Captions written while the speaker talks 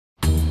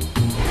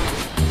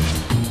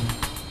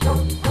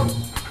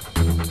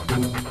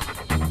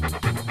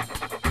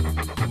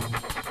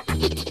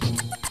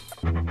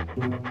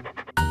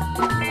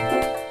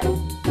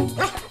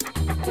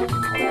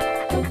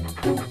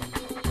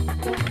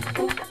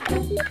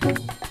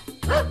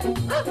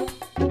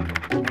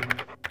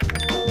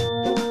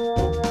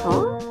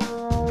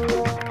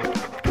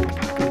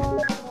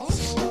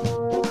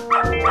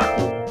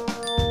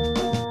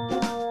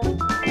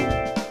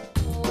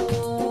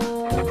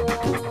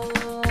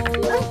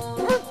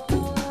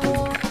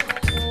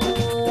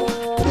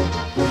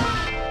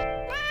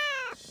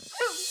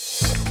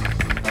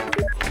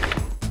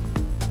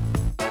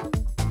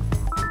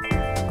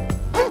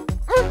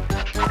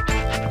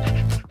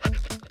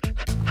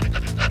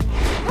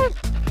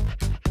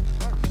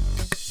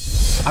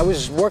I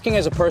was working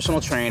as a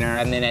personal trainer,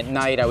 and then at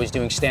night I was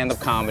doing stand-up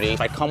comedy.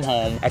 I come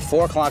home at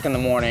 4 o'clock in the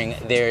morning,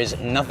 there's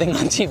nothing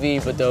on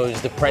TV but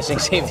those depressing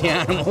Save the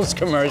Animals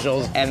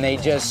commercials, and they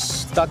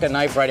just stuck a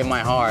knife right in my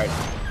heart.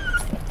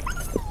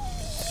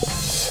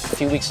 A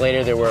few weeks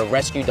later, there were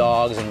rescue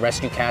dogs and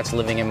rescue cats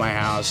living in my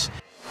house.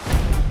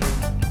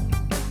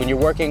 When you're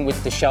working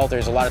with the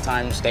shelters, a lot of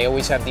times they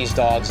always have these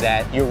dogs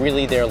that you're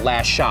really their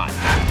last shot.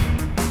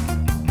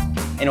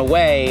 In a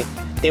way,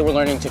 they were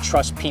learning to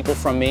trust people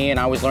from me, and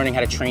I was learning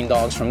how to train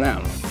dogs from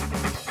them.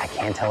 I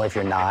can't tell if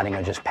you're nodding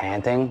or just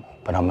panting,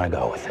 but I'm gonna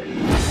go with it.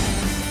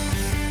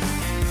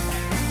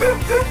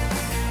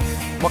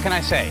 What can I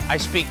say? I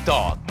speak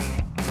dog.